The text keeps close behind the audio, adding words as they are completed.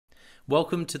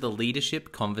Welcome to the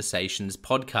Leadership Conversations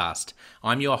podcast.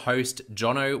 I'm your host,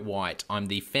 Jono White. I'm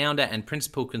the founder and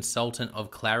principal consultant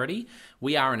of Clarity.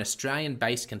 We are an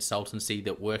Australian-based consultancy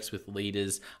that works with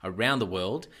leaders around the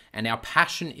world, and our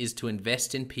passion is to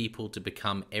invest in people to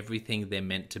become everything they're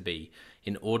meant to be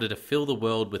in order to fill the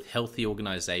world with healthy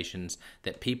organizations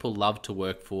that people love to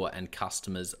work for and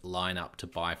customers line up to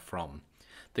buy from.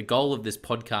 The goal of this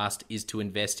podcast is to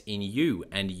invest in you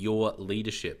and your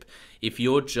leadership. If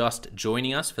you're just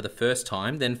joining us for the first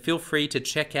time, then feel free to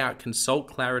check out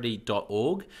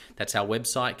consultclarity.org. That's our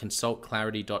website,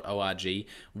 consultclarity.org.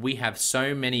 We have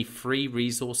so many free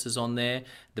resources on there,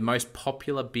 the most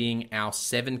popular being our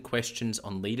 7 Questions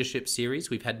on Leadership series.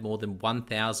 We've had more than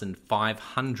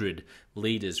 1,500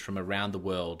 leaders from around the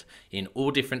world in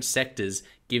all different sectors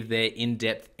give their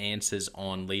in-depth answers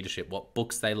on leadership, what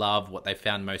books they love, what they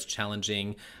found most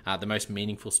challenging, the most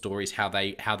meaningful stories, how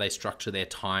they structure their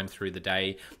time through the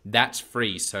day. That's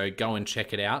free, so go and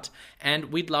check it out. And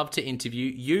we'd love to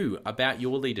interview you about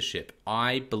your leadership.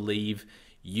 I believe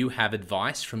you have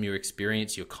advice from your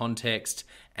experience, your context,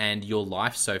 and your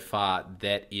life so far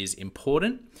that is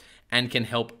important and can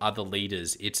help other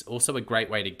leaders. It's also a great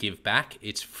way to give back.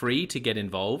 It's free to get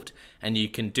involved, and you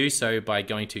can do so by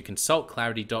going to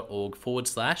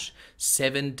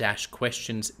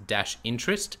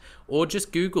consultclarity.org/7-questions-interest, or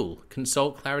just Google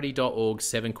consultclarity.org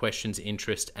 7 questions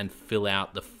interest and fill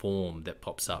out the form that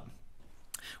pops up.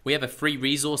 We have a free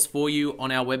resource for you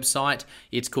on our website.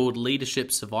 It's called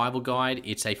Leadership Survival Guide.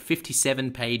 It's a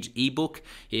 57-page ebook.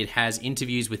 It has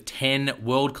interviews with 10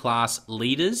 world-class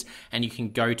leaders, and you can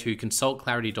go to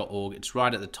consultclarity.org. It's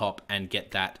right at the top, and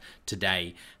get that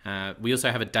today. We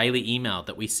also have a daily email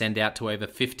that we send out to over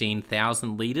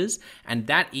 15,000 leaders, and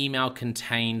that email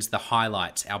contains the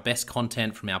highlights, our best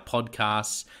content from our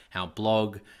podcasts, our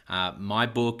blog, my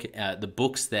book, the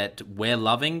books that we're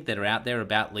loving that are out there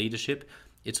about leadership.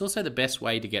 It's also the best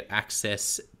way to get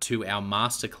access to our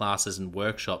masterclasses and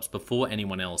workshops before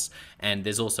anyone else. And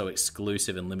there's also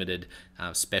exclusive and limited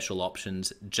special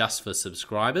options just for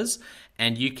subscribers.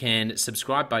 And you can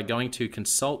subscribe by going to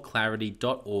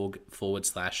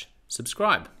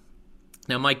consultclarity.org/subscribe.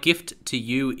 Now, my gift to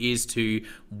you is to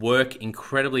work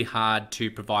incredibly hard to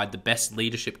provide the best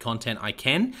leadership content I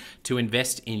can to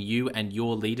invest in you and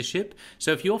your leadership.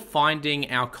 So if you're finding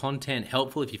our content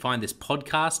helpful, if you find this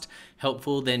podcast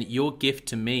helpful, then your gift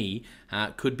to me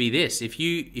could be this. If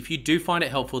you do find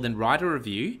it helpful, then write a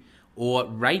review or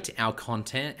rate our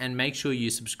content and make sure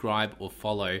you subscribe or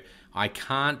follow. I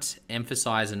can't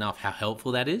emphasize enough how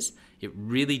helpful that is. It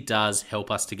really does help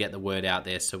us to get the word out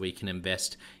there so we can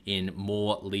invest in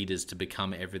more leaders to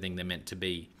become everything they're meant to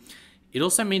be. It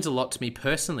also means a lot to me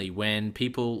personally when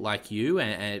people like you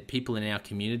and people in our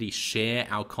community share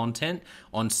our content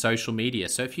on social media.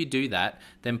 So if you do that,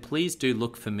 then please do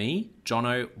look for me,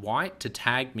 Jono White, to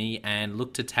tag me, and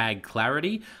look to tag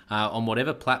Clarity on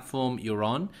whatever platform you're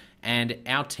on. And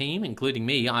our team, including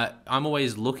me, I'm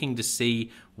always looking to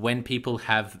see when people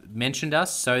have mentioned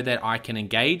us so that I can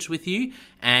engage with you.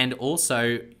 And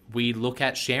also we look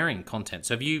at sharing content.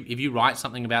 So if you write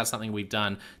something about something we've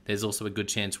done, there's also a good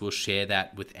chance we'll share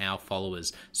that with our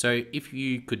followers. So if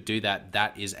you could do that,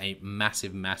 that is a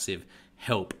massive, massive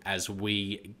help as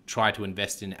we try to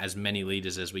invest in as many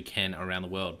leaders as we can around the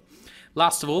world.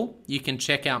 Last of all, you can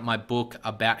check out my book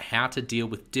about how to deal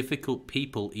with difficult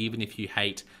people even if you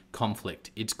hate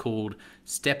conflict. It's called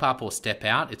Step Up or Step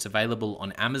Out. It's available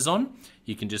on Amazon.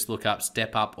 You can just look up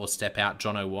Step Up or Step Out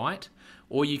Jono White,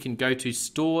 or you can go to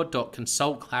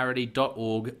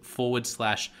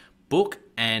store.consultclarity.org/book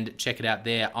and check it out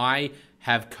there. I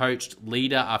have coached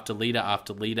leader after leader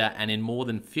after leader, and in more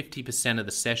than 50% of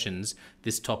the sessions,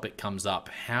 this topic comes up.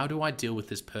 How do I deal with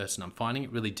this person? I'm finding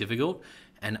it really difficult,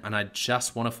 and I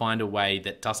just want to find a way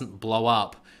that doesn't blow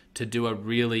up to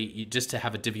just to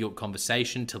have a difficult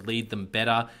conversation, to lead them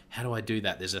better. How do I do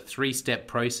that? There's a 3-step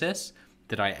process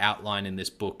that I outline in this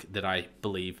book that I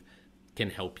believe can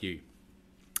help you.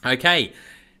 Okay,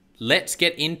 let's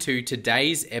get into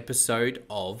today's episode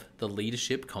of the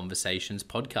Leadership Conversations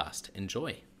podcast.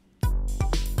 Enjoy.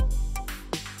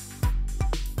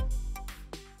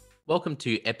 Welcome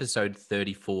to episode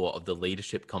 34 of the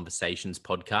Leadership Conversations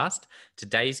podcast.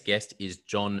 Today's guest is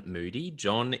John Moody.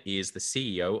 John is the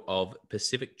CEO of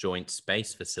Pacific Joint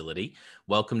Space Facility.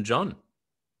 Welcome, John.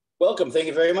 Welcome. Thank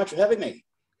you very much for having me.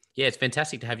 Yeah, it's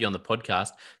fantastic to have you on the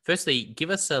podcast. Firstly, give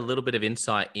us a little bit of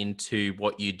insight into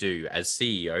what you do as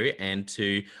CEO and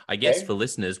to, I guess, for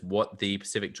listeners, what the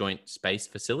Pacific Joint Space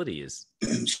Facility is.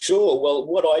 Sure. Well,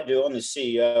 what I do, I'm the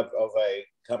CEO of a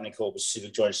company called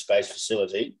Pacific Joint Space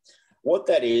Facility. What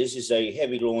that is a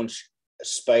heavy launch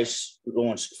space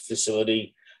launch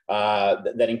facility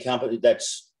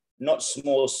that's not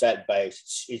small sat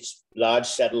based, it's large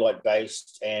satellite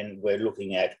based, and we're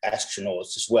looking at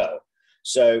astronauts as well.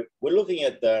 So we're looking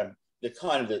at the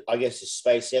kind of the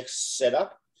SpaceX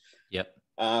setup. Yep.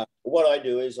 What I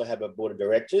do is I have a board of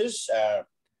directors,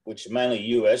 which are mainly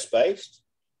US based,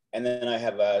 and then I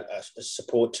have a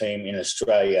support team in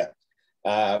Australia.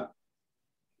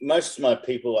 Most of my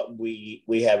people, we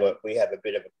have a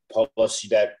bit of a policy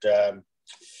that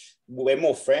we're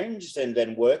more friends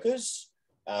than workers,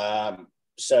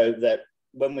 so that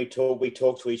when we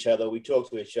talk to each other. We talk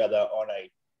to each other on a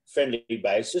friendly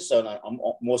basis, on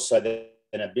more so than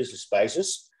a business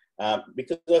basis,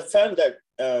 because I've found that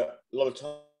a lot of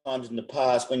times in the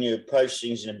past, when you approach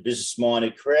things in a business mind,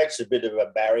 it creates a bit of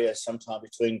a barrier sometimes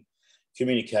between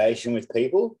communication with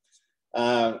people.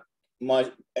 And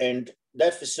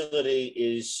that facility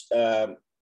is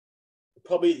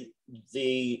probably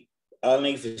the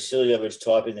only facility of its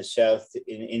type in the South,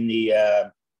 in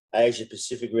the Asia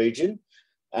Pacific region.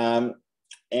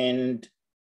 And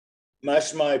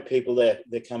most of my people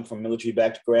they come from military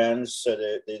backgrounds, so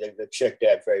they're checked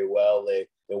out very well.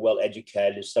 They're well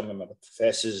educated. Some of them are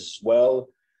professors as well.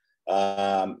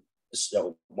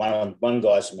 So one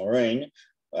guy's a Marine,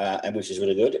 and which is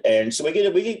really good. And so we get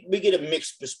a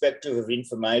mixed perspective of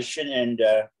information, and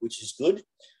which is good.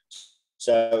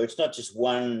 So it's not just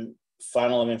one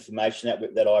funnel of information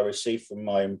that I receive from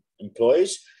my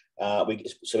employees. We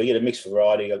get a mixed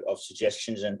variety of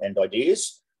suggestions and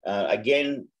ideas.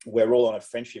 Again, we're all on a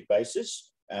friendship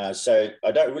basis. So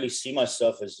I don't really see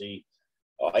myself as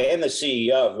I am the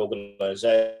CEO of the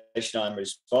organisation. I'm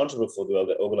responsible for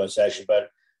the organisation, but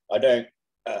I don't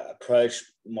approach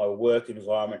my work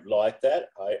environment like that.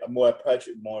 I approach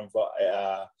it more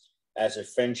as a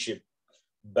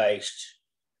friendship-based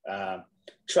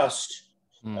trust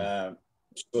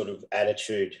sort of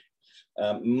attitude.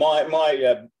 My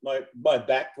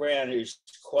background is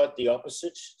quite the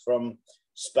opposite from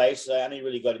space. I only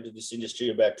really got into this industry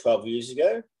about 12 years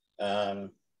ago. Oh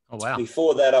wow!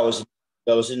 Before that, I was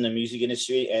in the music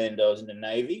industry and I was in the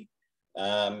Navy.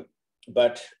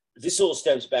 But this all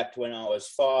stems back to when I was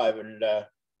 5, and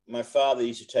my father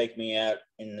used to take me out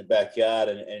in the backyard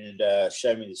and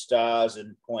show me the stars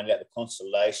and point out the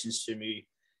constellations to me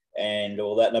and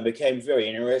all that. And I became very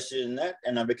interested in that,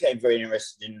 and I became very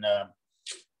interested in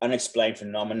unexplained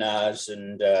phenomena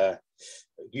and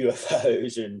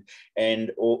UFOs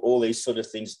and all these sort of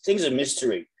things of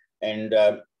mystery. And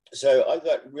so I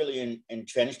got really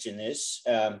entrenched in this.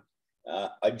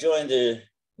 I joined the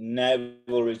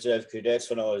Naval Reserve Cadets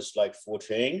when I was like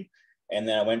 14, and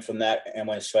then I went from that and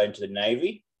went straight into the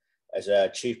Navy as a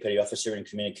Chief Petty Officer in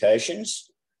Communications,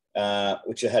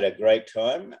 which I had a great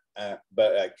time,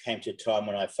 but I came to a time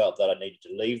when I felt that I needed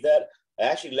to leave that. I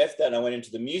actually left that and I went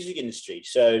into the music industry.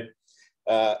 So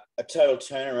a total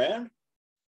turnaround.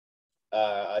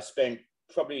 I spent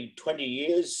probably 20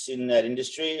 years in that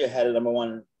industry. I had a number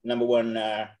one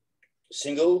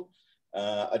single.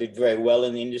 I did very well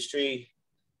in the industry.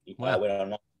 Wow. I went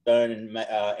on Stone and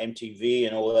MTV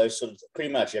and all those sort of,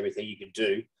 pretty much everything you could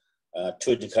do.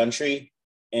 Toured the country,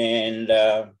 and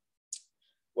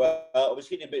well, I was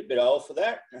getting a bit old for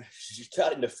that.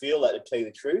 Starting to feel that, to tell you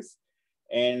the truth.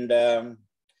 And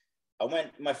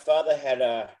my father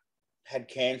had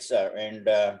cancer, and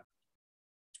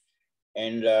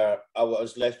I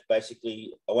was left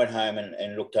basically. I went home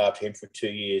and looked after him for 2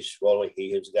 years while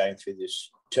he was going through this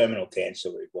terminal cancer,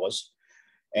 it was.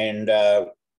 And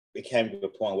it came to a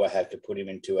point where I had to put him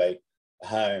into a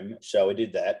home. So I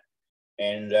did that.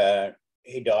 And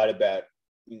he died about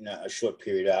a short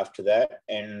period after that.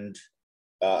 And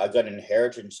I got an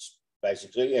inheritance,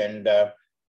 basically. And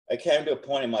I came to a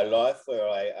point in my life where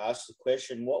I asked the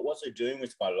question, what was I doing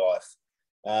with my life?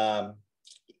 I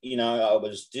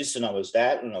was this and I was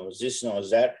that, and I was this and I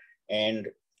was that. And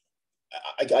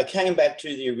I came back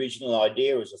to the original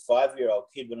idea as a 5-year-old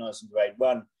kid when I was in grade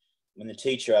 1, when the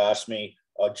teacher asked me,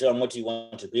 "Oh, John, what do you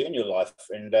want to be in your life?"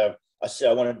 And I said,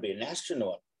 I wanted to be an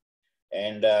astronaut.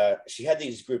 And she had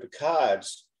these group of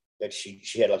cards that she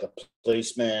had, like a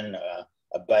policeman,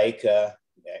 a baker,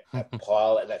 a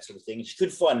pilot, that sort of thing. She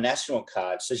couldn't find an astronaut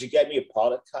card. So she gave me a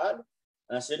pilot card.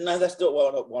 And I said, no, that's not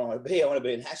what I want to be. I want to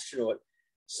be an astronaut.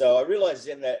 So I realized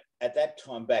then that at that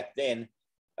time back then,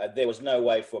 there was no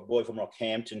way for a boy from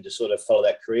Rockhampton to sort of follow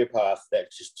that career path.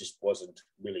 That just wasn't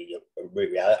really a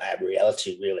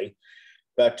reality, really.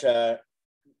 But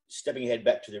stepping ahead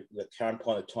back to the current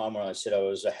point of time when I said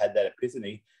I had that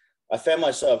epiphany, I found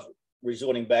myself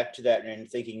resorting back to that and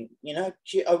thinking,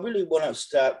 gee, I really want to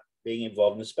start being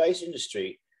involved in the space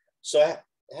industry. So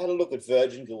had a look at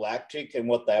Virgin Galactic and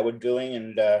what they were doing,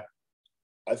 and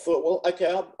I thought, well,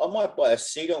 okay, I might buy a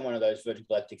seat on one of those Virgin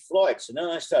Galactic flights. And then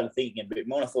I started thinking a bit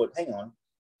more, and I thought, hang on,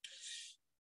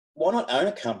 why not own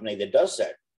a company that does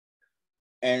that?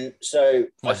 And so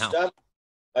Wow. I started.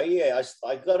 Oh yeah,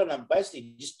 I got on a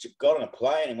basically just got on a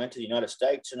plane and went to the United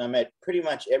States, and I met pretty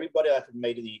much everybody I could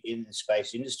meet in the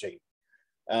space industry,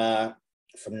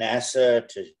 from NASA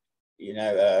to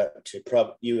ULA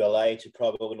to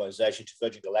private organisation to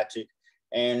Virgin Galactic,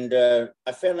 and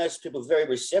I found those people very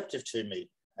receptive to me,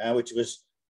 which was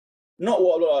not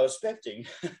what I was expecting.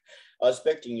 I was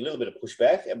expecting a little bit of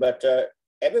pushback, but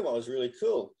everyone was really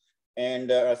cool, and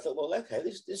I thought, well, okay,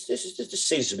 this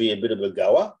seems to be a bit of a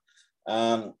goer.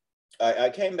 I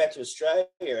came back to Australia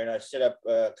and I set up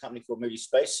a company called Moody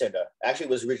Space Centre. Actually, it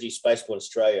was originally Spaceport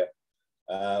Australia.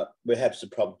 We had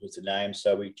some problems with the name,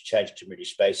 so we changed it to Moody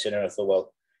Space Centre. And I thought,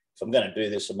 well, if I'm going to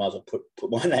do this, I might as well put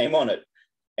my name on it.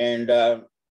 And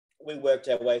we worked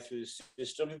our way through the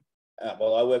system. I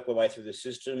worked my way through the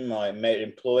system. I met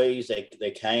employees.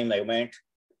 They came, they went.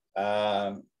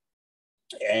 And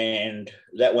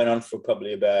that went on for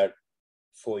probably about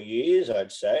 4 years,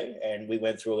 I'd say, and we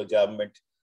went through all the government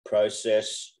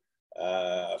process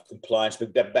of compliance.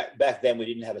 But back then, we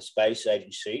didn't have a space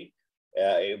agency.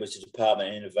 It was the Department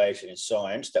of Innovation and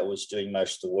Science that was doing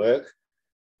most of the work.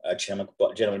 A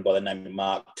gentleman by the name of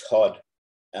Mark Todd,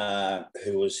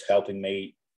 who was helping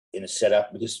me in the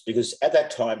setup, because at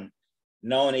that time,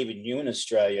 no one even knew in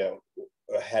Australia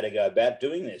how to go about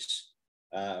doing this.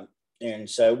 And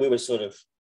so we were sort of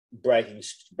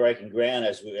breaking ground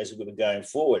as we were going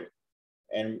forward,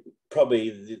 and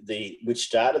probably which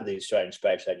started the Australian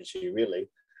Space Agency really.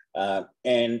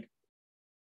 And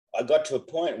I got to a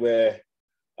point where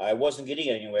I wasn't getting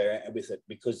anywhere with it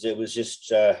because there was just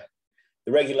the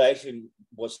regulation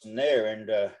wasn't there,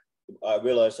 and I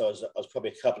realised I was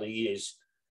probably a couple of years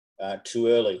too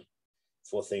early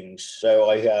for things. So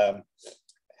I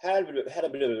had a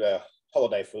bit of a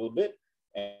holiday for a little bit,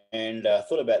 and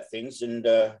thought about things, and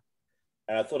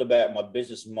I thought about my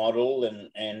business model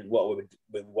and what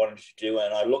we wanted to do,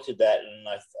 and I looked at that, and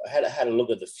I had a look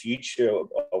at the future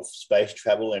of space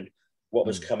travel and what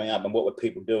was coming up and what were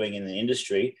people doing in the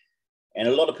industry, and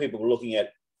a lot of people were looking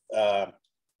at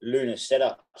lunar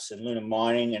setups and lunar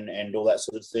mining and all that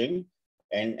sort of thing,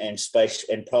 and space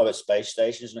and private space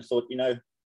stations, and I thought,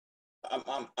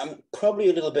 I'm probably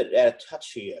a little bit out of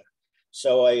touch here,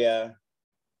 so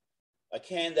I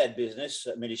canned that business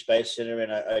at Moody Space Centre,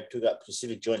 and I took up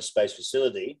Pacific Joint Space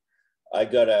Facility. I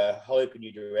got a whole heap of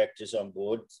new directors on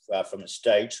board from the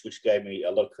States, which gave me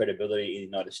a lot of credibility in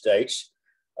the United States.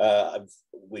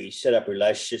 We set up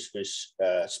relationships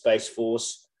with Space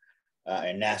Force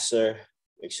and NASA,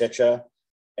 etc.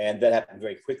 And that happened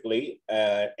very quickly.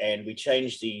 And we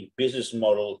changed the business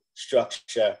model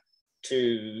structure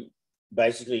to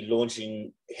basically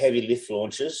launching heavy lift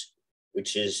launches,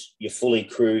 which is your fully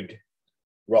crewed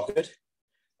rocket,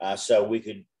 so we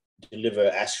could deliver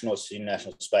astronauts to the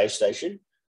International Space Station,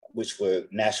 which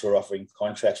NASA were offering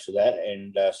contracts for that,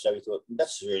 and so we thought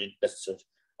that's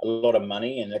a lot of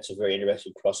money, and that's a very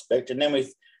interesting prospect. And then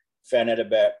we found out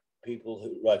about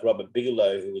people like Robert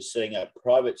Bigelow, who was setting up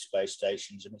private space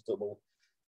stations, and we thought, well,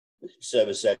 we could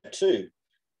service that too.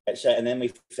 And then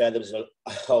we found there was a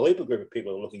whole heap of group of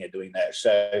people who were looking at doing that.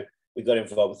 So we got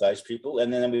involved with those people,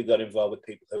 and then we got involved with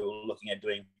people who were looking at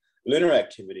doing lunar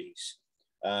activities,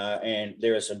 and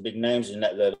there are some big names in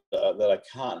that I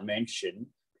can't mention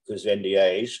because of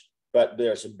NDAs, but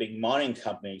there are some big mining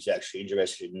companies actually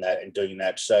interested in that and doing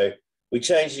that. So we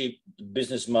changed the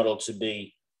business model to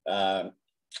be Heavy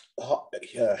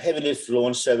Lift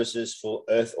Launch Services for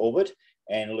Earth orbit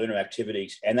and lunar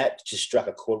activities, and that just struck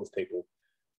a chord with people,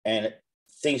 and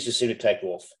things just seemed to take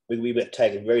off. We were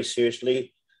taken very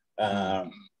seriously.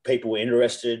 People were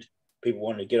interested. People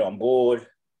wanted to get on board.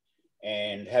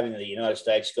 And having the United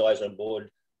States guys on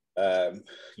board, I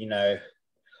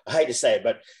hate to say it,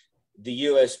 but the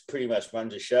US pretty much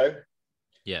runs the show.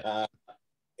 Yeah.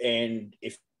 And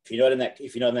if you're not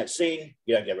in that scene,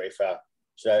 you don't get very far.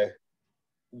 So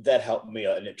that helped me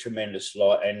a tremendous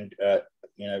lot. And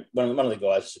one of the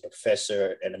guys is a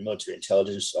professor and a military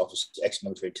intelligence officer,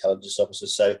 ex-military intelligence officer.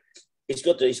 So he's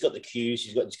got the cues,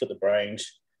 he's got the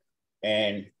brains,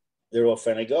 and they're all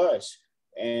friendly guys.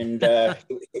 And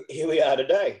here we are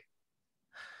today.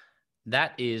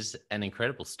 That is an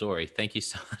incredible story. Thank you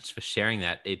so much for sharing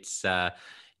that. It's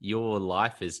your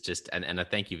life is just, and I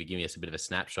thank you for giving us a bit of a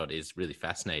snapshot, is really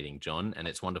fascinating, John, and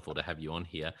it's wonderful to have you on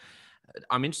here.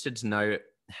 I'm interested to know,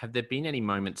 have there been any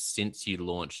moments since you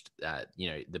launched,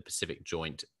 the Pacific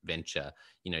Joint venture,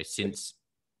 since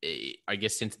I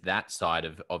guess since that side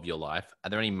of your life, are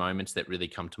there any moments that really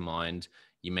come to mind?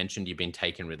 You mentioned you've been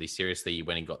taken really seriously. You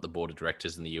went and got the board of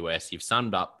directors in the US. You've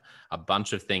summed up a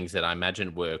bunch of things that I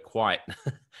imagine were quite,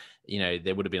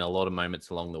 there would have been a lot of moments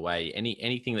along the way.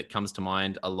 Anything that comes to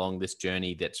mind along this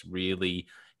journey that's really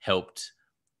helped,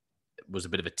 was a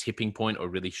bit of a tipping point or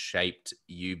really shaped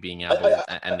you being able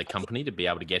and the company to be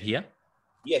able to get here?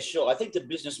 Yeah, sure. I think the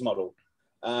business model,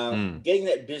 getting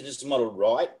that business model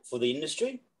right for the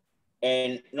industry,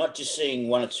 and not just seeing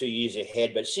 1 or 2 years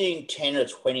ahead, but seeing 10 or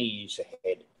 20 years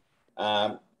ahead.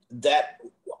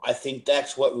 I think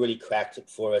that's what really cracked it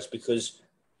for us, because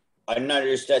I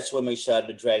noticed that's when we started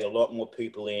to drag a lot more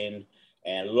people in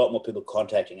and a lot more people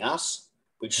contacting us,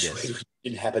 which Yes.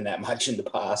 didn't happen that much in the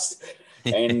past.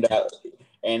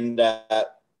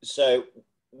 So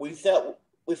we felt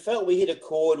we hit a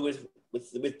chord with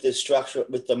the structure,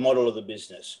 with the model of the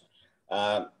business,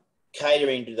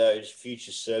 catering to those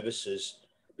future services.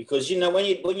 Because when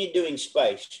you're doing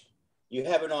space, you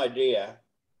have an idea,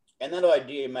 and that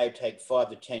idea may take 5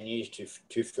 to 10 years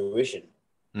to fruition.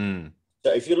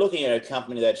 So if you're looking at a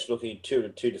company that's looking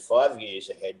 2 to 5 years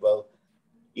ahead, well,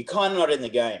 you're kind of not in the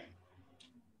game.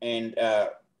 And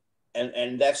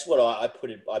that's what I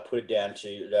put it down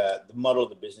to, the model of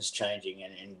the business changing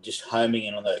and just homing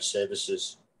in on those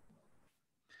services.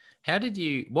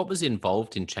 What was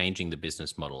involved in changing the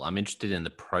business model? I'm interested in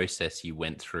the process you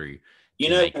went through You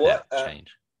to know make what? that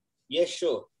change. Yeah,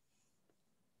 sure.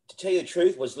 To tell you the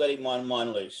truth, was letting my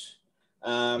mind loose.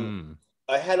 I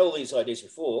had all these ideas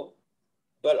before,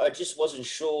 but I just wasn't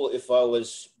sure if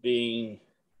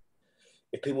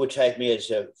people would take me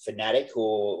as a fanatic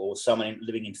or someone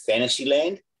living in fantasy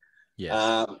land.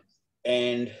 Yes.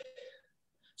 And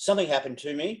something happened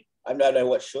to me. I don't know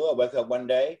what. Sure, I woke up one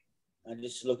day and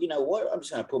just look. You know what? I'm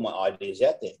just going to put my ideas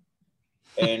out there.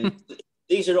 And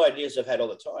these are ideas I've had all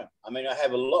the time. I mean, I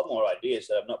have a lot more ideas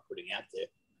that I'm not putting out there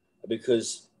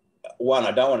because, one,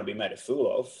 I don't want to be made a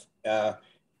fool of,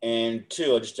 and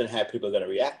two, I just don't know how people are going to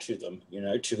react to them.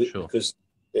 Sure. Because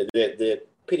they're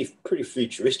pretty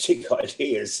futuristic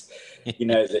ideas.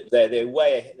 That they're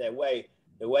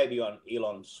way beyond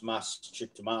Elon Musk's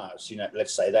trip to Mars.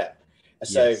 Let's say that.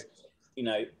 So, Yes.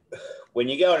 when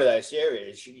you go into those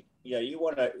areas, you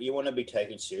want to be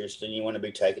taken seriously, and you want to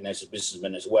be taken as a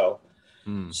businessman as well.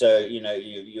 So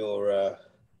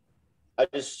I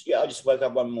just woke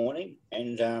up one morning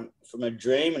and from a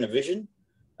dream and a vision,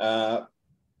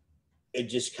 it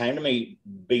just came to me: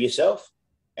 be yourself,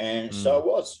 and so I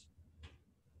was.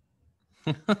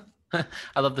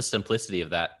 I love the simplicity of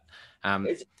that.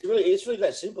 It's really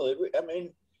that simple.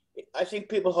 I think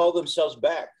people hold themselves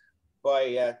back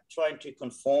by trying to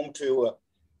conform to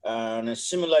an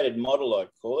assimilated model, I'd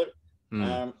call it,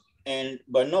 and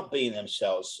by not being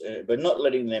themselves, by not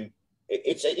letting them.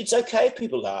 It's okay if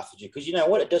people laugh at you, because you know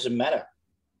what, it doesn't matter.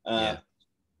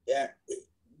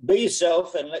 Be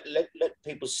yourself and let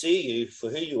people see you for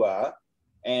who you are,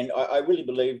 and I really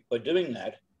believe by doing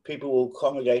that, people will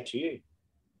congregate to you.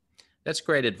 That's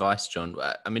great advice, John.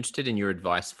 I'm interested in your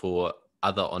advice for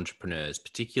other entrepreneurs,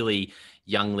 particularly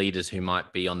young leaders who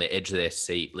might be on the edge of their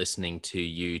seat listening to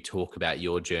you talk about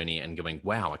your journey and going,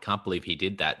 wow, I can't believe he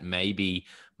did that. Maybe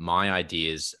my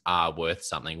ideas are worth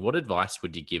something. What advice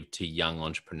would you give to young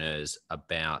entrepreneurs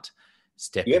about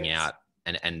stepping out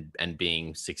and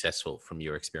being successful from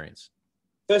your experience?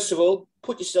 First of all,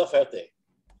 put yourself out there.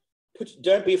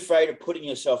 Don't be afraid of putting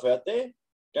yourself out there.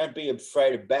 Don't be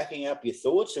afraid of backing up your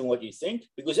thoughts and what you think,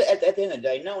 because at the end of the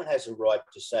day, no one has a right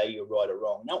to say you're right or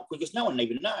wrong. No, because no one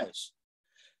even knows.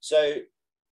 So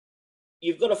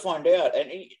you've got to find out,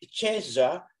 and chances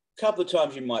are a couple of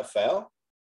times you might fail,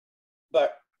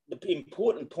 but the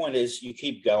important point is you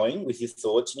keep going with your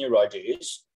thoughts and your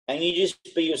ideas, and you just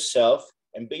be yourself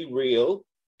and be real.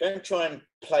 Don't try and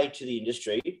play to the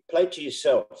industry, play to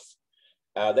yourself.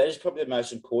 That is probably the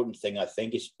most important thing, I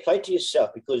think, is play to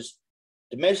yourself, because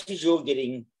the message you're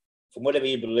getting from whatever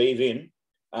you believe in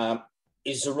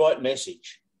is the right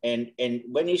message. And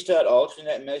when you start altering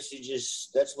that message,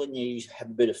 that's when you have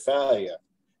a bit of failure.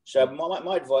 So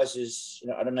my advice is,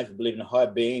 I don't know if you believe in a higher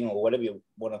being or whatever you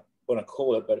want to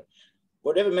call it, but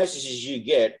whatever messages you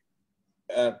get,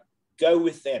 go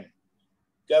with them.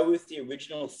 Go with the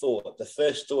original thought. The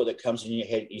first thought that comes in your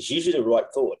head is usually the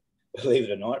right thought, believe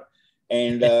it or not.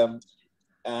 And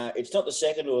it's not the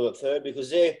second or the third,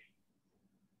 because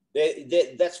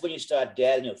that's when you start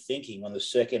doubting your thinking on the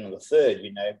second or the third.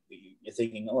 You're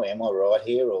thinking, oh, am I right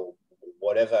here or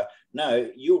whatever? No,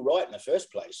 you're right in the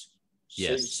first place.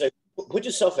 Yes. So put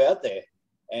yourself out there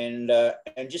and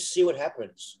just see what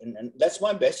happens. And that's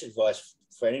my best advice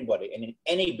for anybody and in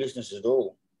any business at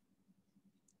all.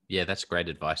 Yeah, that's great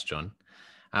advice, John.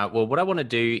 Well, what I want to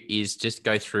do is just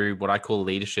go through what I call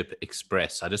Leadership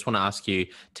Express. I just want to ask you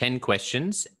 10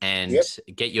 questions and Yep.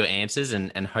 get your answers.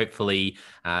 And hopefully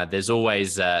there's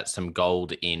always some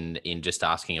gold in just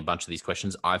asking a bunch of these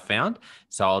questions I've found.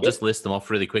 So I'll Yep. just list them off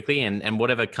really quickly, and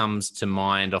whatever comes to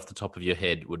mind off the top of your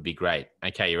head would be great.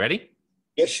 Okay, you ready?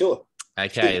 Yeah, sure.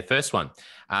 Okay, the first one.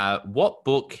 What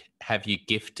book have you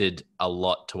gifted a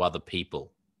lot to other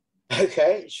people?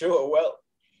 Okay, sure. Well,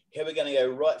 here we're going to go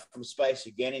right from space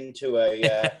again into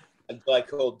a guy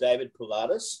called David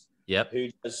Pilatus, Yep. who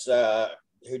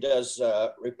does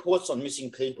reports on missing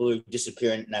people who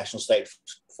disappear in national state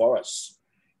forests.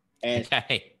 And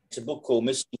Okay. it's a book called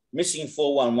Missing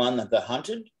 411: The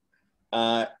Hunted.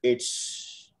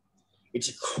 It's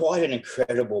quite an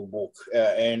incredible book,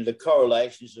 and the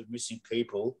correlations of missing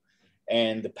people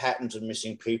and the patterns of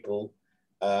missing people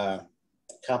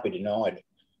can't be denied.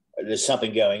 There's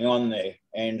something going on there,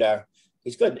 and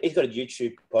he's got a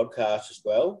YouTube podcast as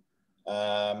well.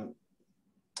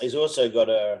 He's also got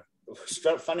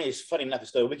funny enough,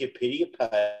 he's got a Wikipedia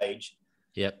page.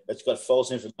 Yep. That's got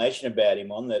false information about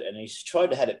him on that, and he's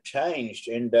tried to have it changed.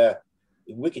 And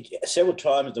several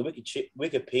times the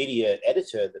Wikipedia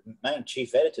editor, the main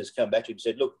chief editor, has come back to him and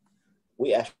said, "Look,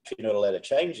 we actually not allowed to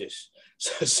change this."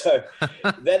 So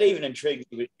that even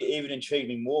intrigued me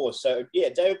more. So yeah,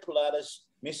 David Pilatus,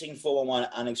 Missing 411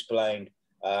 Unexplained,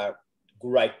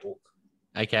 great book.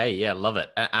 Okay, yeah, love it.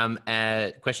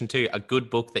 Question 2, a good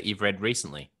book that you've read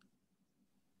recently?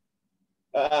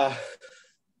 Well,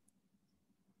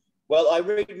 I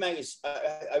read magazines.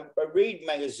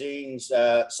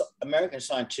 American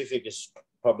Scientific is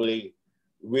probably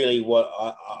really what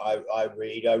I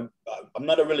read. I'm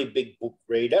not a really big book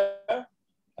reader. No,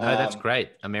 that's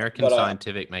great. American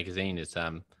Scientific magazine is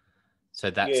so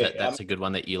that's a good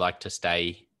one that you like to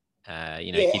stay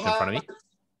keep in front of you.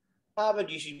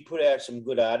 Harvard usually put out some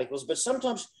good articles, but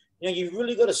sometimes you've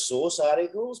really got to source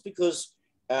articles, because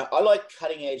I like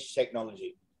cutting edge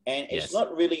technology, and it's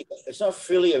not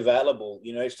freely available.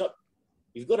 It's not.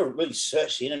 You've got to really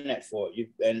search the internet for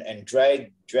it, and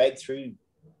drag through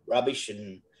rubbish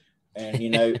and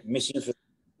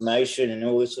misinformation and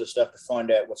all this sort of stuff to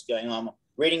find out what's going on. I'm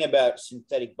reading about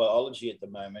synthetic biology at the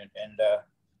moment, and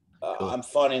cool. I'm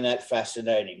finding that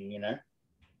fascinating.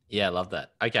 Yeah, I love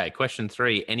that. Okay, question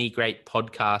 3. Any great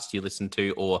podcast you listen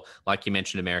to, or like you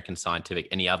mentioned, American Scientific,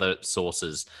 any other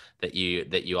sources that you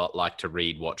like to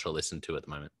read, watch, or listen to at the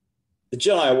moment? The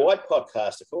John White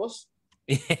podcast, of course.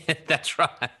 Yeah, that's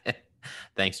right.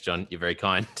 Thanks, John. You're very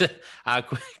kind.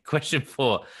 Question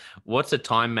 4. What's a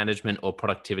time management or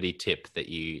productivity tip that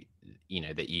you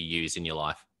use in your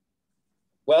life?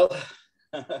 Well,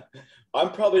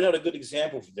 I'm probably not a good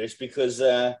example for this, because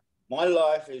my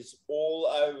life is all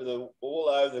over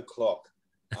the clock.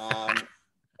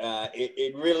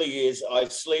 It really is. I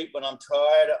sleep when I'm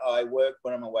tired. I work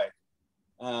when I'm awake,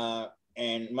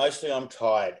 and mostly I'm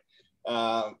tired.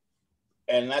 And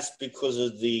that's because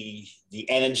of the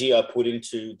energy I put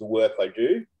into the work I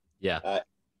do. Yeah.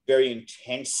 Very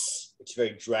intense. It's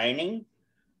very draining.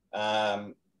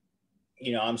 I'm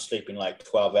sleeping like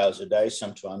 12 hours a day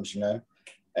sometimes, and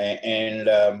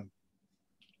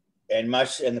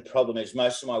the problem is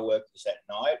most of my work is at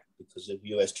night because of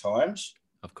US times.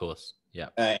 Of course. Yeah.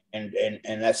 And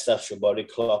that stuff's your body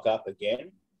clock up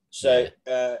again. So,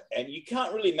 and you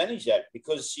can't really manage that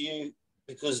because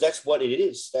that's what it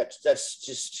is. That's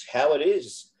just how it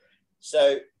is.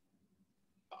 So,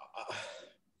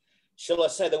 shall I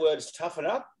say the words toughen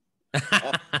up?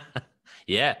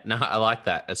 Yeah, no, I like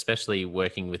that, especially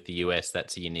working with the US.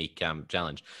 That's a unique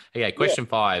challenge. Okay, question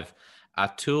 5. A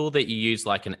tool that you use,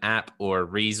 like an app or a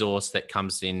resource that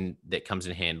comes in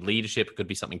hand. Leadership, it could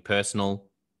be something personal.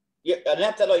 Yeah, an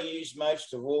app that I use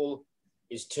most of all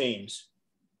is Teams.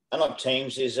 Not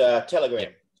Teams, is Telegram.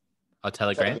 Yep. Oh,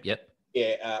 Telegram. Yep.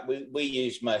 Yeah, we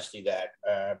use mostly that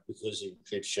because of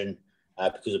encryption,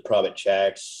 because of private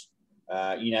chats.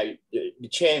 The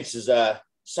chances are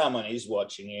someone is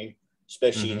watching you,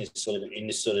 especially in this sort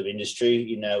of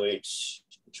industry. It's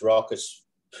rockets.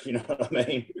 You know what I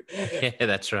mean? Yeah,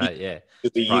 that's right. Yeah,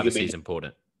 privacy is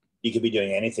important. You could be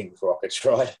doing anything with rockets,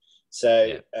 right?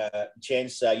 So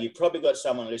chances are you've probably got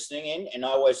someone listening in, and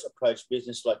I always approach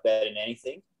business like that in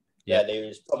anything. Yeah, there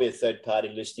is probably a third party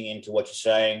listening into what you're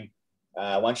saying.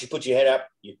 Once you put your head up,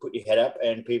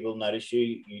 and people notice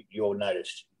you're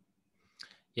noticed.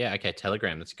 Yeah, okay,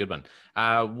 Telegram, that's a good one.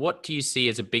 What do you see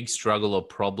as a big struggle or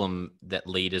problem that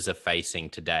leaders are facing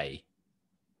today?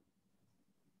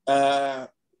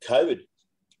 COVID.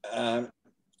 I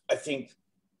think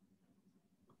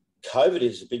COVID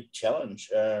is a big challenge.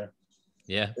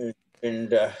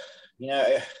 And you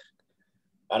know,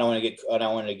 I don't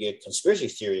want to get conspiracy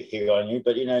theory here on you,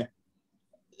 but you know,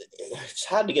 it's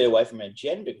hard to get away from an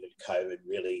agenda with COVID.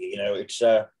 Really, you know, it's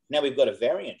now we've got a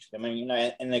variant. I mean, you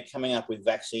know, and they're coming up with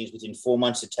vaccines within 4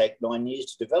 months that take 9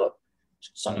 years to develop.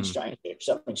 Something strange there.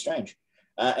 Something strange.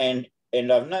 And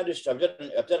I've noticed. I've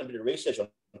done a bit of research on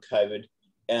COVID.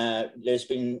 There's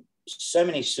been so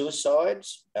many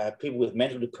suicides, people with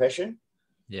mental depression,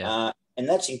 and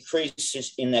that's increased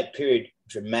since in that period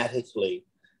dramatically.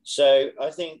 So I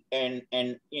think, and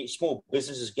you know, small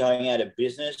businesses going out of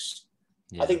business.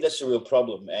 I think that's a real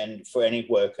problem, and for any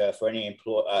worker, for any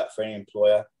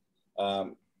employer,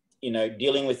 you know,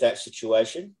 dealing with that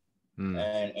situation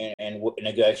and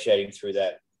negotiating through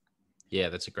that. Yeah,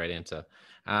 that's a great answer.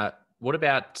 What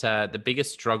about the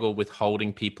biggest struggle with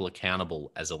holding people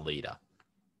accountable as a leader?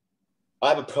 I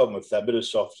have a problem with that, a bit of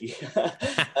softy.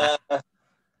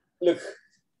 Look,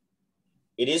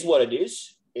 it is what it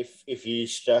is. If you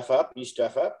stuff up, you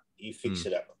stuff up. You fix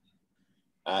it up.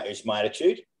 It's my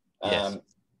attitude. Yes.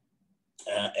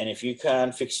 And if you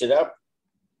can't fix it up,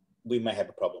 we may have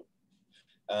a problem.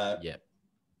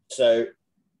 So,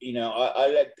 you know, I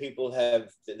let people have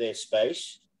their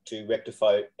space to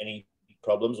rectify any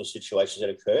problems or situations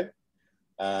that occur.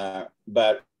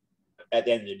 But at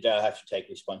the end of the day, I have to take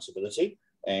responsibility.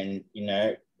 And, you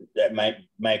know, that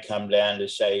may come down to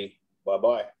say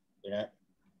bye-bye, you know.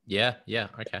 Yeah.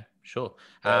 Okay, sure.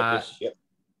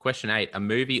 Question 8, a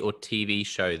movie or TV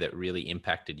show that really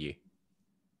impacted you?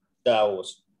 Star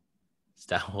Wars.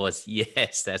 Star Wars,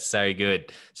 yes, that's so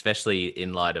good, especially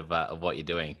in light of what you're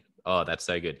doing. Oh, that's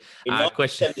so good. In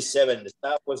 1977, the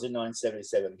Star Wars in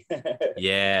 1977.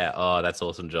 Yeah, oh, that's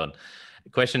awesome, John.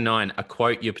 Question 9, a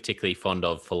quote you're particularly fond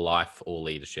of for life or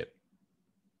leadership?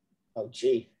 Oh,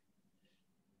 gee.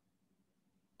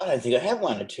 I don't think I have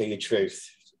one, to tell you the truth.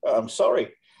 I'm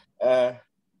sorry. I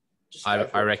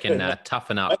reckon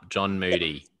Toughen Up, John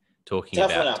Moody, talking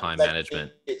about time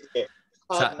management.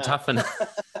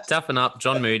 Toughen Up,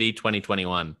 John Moody,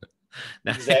 2021.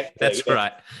 Exactly. That's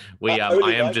right.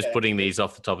 I am just putting these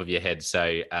off the top of your head.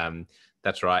 So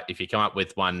that's right. If you come up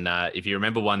with one, if you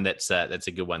remember one that's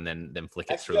a good one, then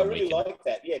flick it through. I really like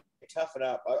that. Yeah, Toughen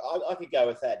Up. I could go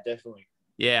with that, definitely.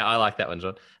 Yeah, I like that one,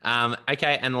 John.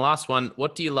 Okay, and the last one,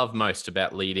 what do you love most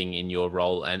about leading in your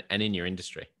role and in your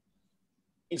industry?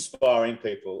 Inspiring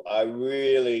people. I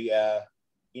really,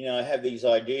 you know, I have these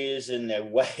ideas and they're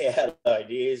way out of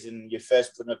ideas, and you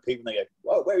first put them to people and they go,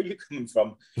 "Whoa, where are you coming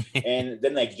from?" And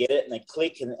then they get it and they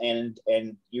click,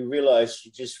 and you realize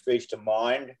you just reached a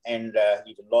mind, and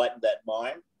you've enlightened that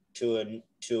mind to a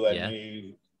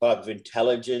new type of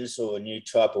intelligence or a new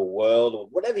type of world or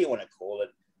whatever you want to call it.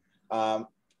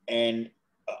 And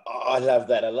I love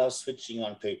that. I love switching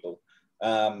on people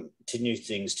to new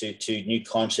things, to new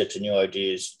concepts and new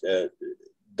ideas.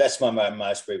 That's my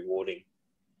most rewarding.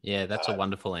 Yeah, that's a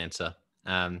wonderful answer.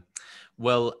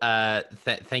 Well,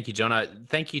 thank you, John.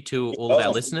 Thank you to all of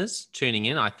our listeners tuning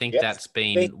in. I think that's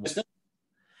been.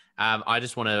 I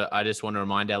just want to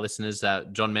remind our listeners.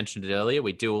 John mentioned it earlier.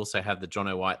 We do also have the John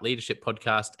O'White Leadership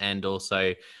Podcast and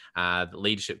also the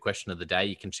Leadership Question of the Day.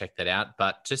 You can check that out.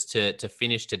 But just to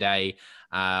finish today,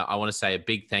 I want to say a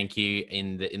big thank you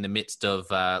in the midst of,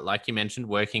 like you mentioned,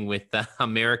 working with the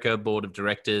America Board of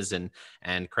Directors and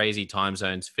crazy time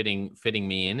zones fitting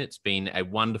me in. It's been a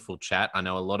wonderful chat. I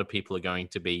know a lot of people are going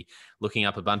to be looking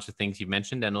up a bunch of things you've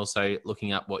mentioned and also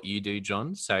looking up what you do,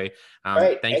 John. So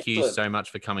thank you so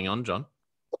much for coming on, John.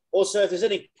 Also, if there's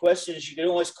any questions, you can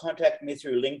always contact me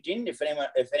through LinkedIn. If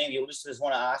any of your listeners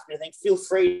want to ask me anything, feel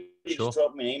free to just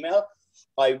drop me an email.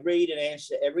 I read and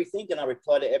answer everything, and I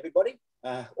reply to everybody.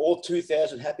 All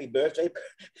 2,000 happy birthday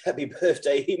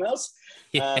emails.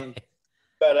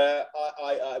 But as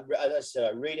I said,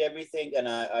 I read everything, and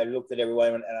I look at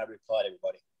everyone, and I reply to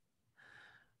everybody.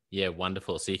 Yeah,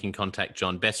 wonderful. So you can contact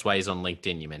John. Best ways on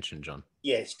LinkedIn, you mentioned, John.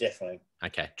 Yes, definitely.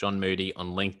 Okay, John Moody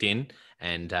on LinkedIn,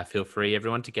 and feel free,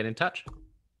 everyone, to get in touch.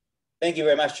 Thank you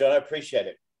very much, John. I appreciate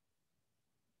it.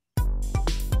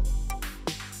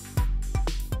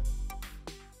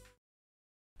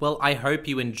 Well, I hope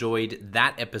you enjoyed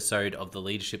that episode of the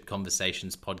Leadership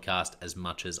Conversations podcast as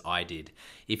much as I did.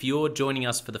 If you're joining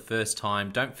us for the first time,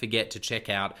 don't forget to check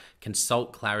out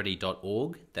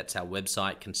consultclarity.org. That's our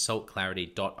website,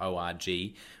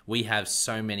 consultclarity.org. We have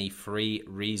so many free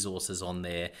resources on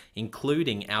there,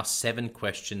 including our 7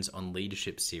 Questions on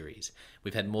Leadership series.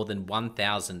 We've had more than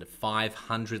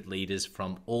 1,500 leaders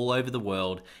from all over the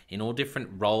world in all different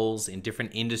roles, in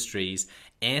different industries,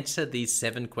 answer these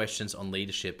 7 questions on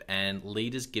leadership leadership, and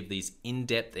leaders give these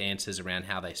in-depth answers around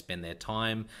how they spend their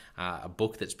time, a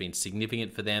book that's been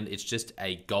significant for them. It's just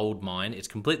a gold mine. It's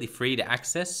completely free to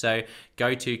access, so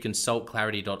go to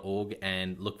consultclarity.org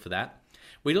and look for that.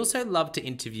 We'd also love to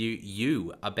interview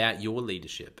you about your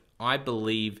leadership. I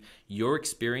believe your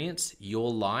experience,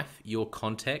 your life, your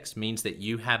context means that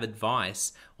you have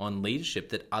advice on leadership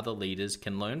that other leaders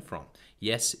can learn from.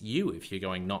 Yes, you, if you're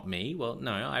going, not me. Well,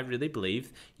 no, I really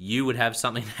believe you would have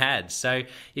something to add. So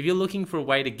if you're looking for a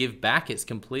way to give back, it's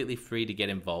completely free to get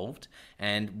involved.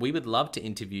 And we would love to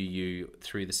interview you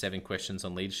through the 7 questions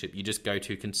on leadership. You just go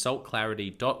to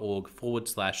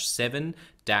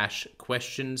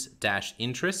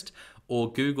consultclarity.org/7-questions-interest,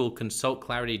 or Google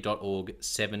consultclarity.org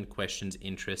 7 questions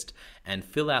interest and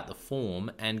fill out the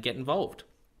form and get involved.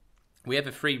 We have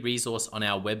a free resource on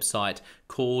our website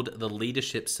called the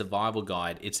Leadership Survival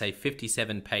Guide. It's a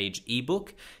 57-page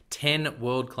ebook, 10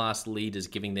 world-class leaders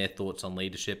giving their thoughts on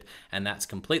leadership, and that's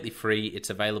completely free. It's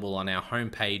available on our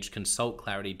homepage,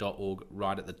 consultclarity.org,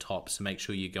 right at the top, so make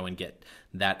sure you go and get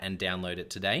that and download it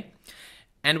today.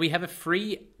 And we have a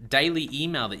free daily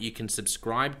email that you can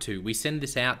subscribe to. We send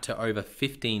this out to over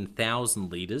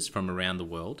 15,000 leaders from around the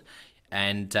world.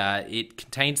 And it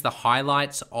contains the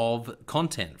highlights of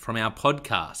content from our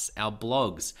podcasts, our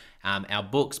blogs, our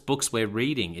books we're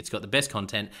reading. It's got the best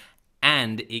content,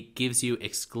 and it gives you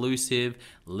exclusive,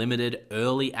 limited,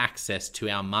 early access to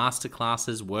our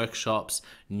masterclasses, workshops,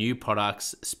 new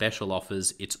products, special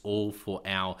offers. It's all for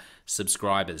our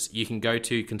subscribers. You can go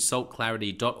to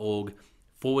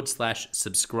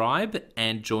consultclarity.org/subscribe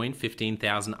and join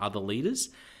 15,000 other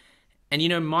leaders.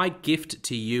 And my gift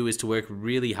to you is to work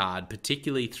really hard,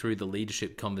 particularly through the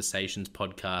Leadership Conversations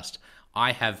podcast.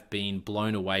 I have been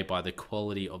blown away by the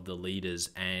quality of the leaders,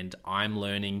 and I'm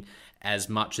learning as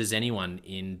much as anyone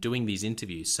in doing these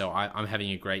interviews. So I'm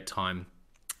having a great time.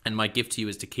 And my gift to you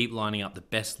is to keep lining up the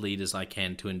best leaders I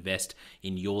can to invest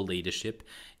in your leadership.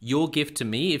 Your gift to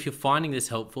me, if you're finding this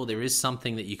helpful, there is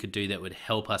something that you could do that would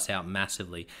help us out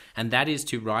massively. And that is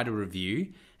to write a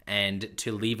review and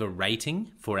to leave a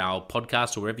rating for our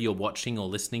podcast or wherever you're watching or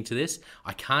listening to this.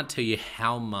 I can't tell you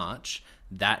how much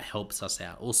that helps us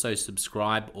out. Also,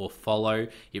 subscribe or follow.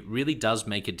 It really does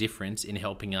make a difference in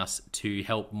helping us to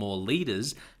help more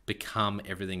leaders become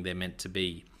everything they're meant to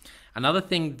be. Another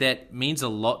thing that means a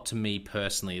lot to me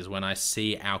personally is when I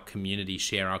see our community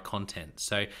share our content.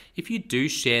 So if you do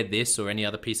share this or any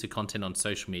other piece of content on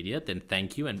social media, then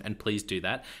thank you, and please do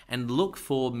that. And look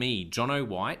for me, John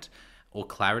O'White, or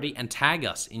Clarity, and tag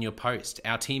us in your post.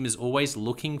 Our team is always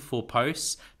looking for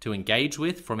posts to engage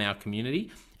with from our community,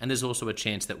 and there's also a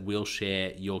chance that we'll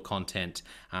share your content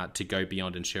to go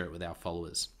beyond and share it with our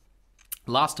followers.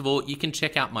 Last of all, you can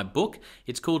check out my book.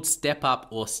 It's called Step Up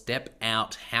or Step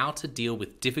Out: How to Deal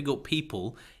with Difficult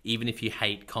People Even If You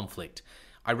Hate Conflict.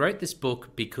 I wrote this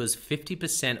book because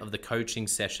 50% of the coaching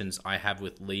sessions I have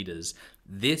with leaders,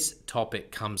 this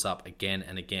topic comes up again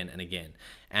and again and again.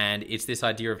 And it's this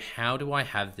idea of, how do I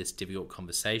have this difficult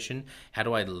conversation? How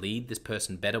do I lead this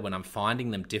person better when I'm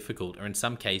finding them difficult? Or in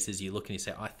some cases, you look and you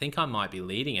say, I think I might be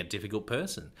leading a difficult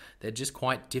person. They're just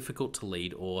quite difficult to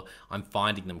lead, or I'm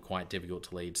finding them quite difficult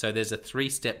to lead. So there's a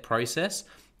 3-step process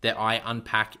that I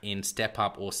unpack in Step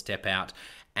Up or Step Out.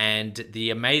 And the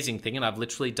amazing thing, and I've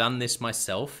literally done this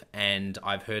myself, and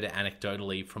I've heard it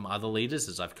anecdotally from other leaders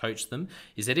as I've coached them,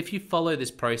 is that if you follow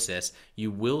this process,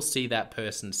 you will see that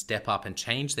person step up and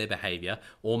change their behavior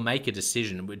or make a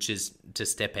decision, which is to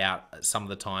step out some of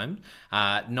the time.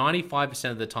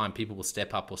 95% of the time, people will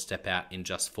step up or step out in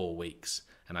just 4 weeks.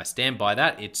 And I stand by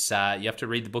that. It's you have to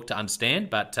read the book to understand,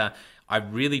 but I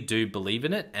really do believe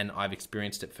in it, and I've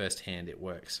experienced it firsthand. It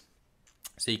works.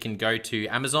 So you can go to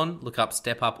Amazon, look up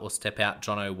Step Up or Step Out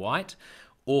John O'White,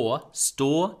 or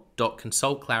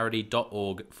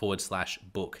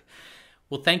store.consultclarity.org/book.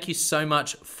 Well, thank you so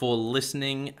much for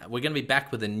listening. We're going to be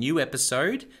back with a new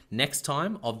episode next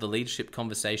time of the Leadership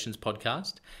Conversations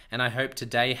podcast. And I hope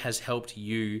today has helped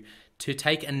you to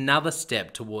take another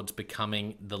step towards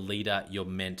becoming the leader you're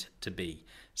meant to be.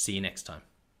 See you next time.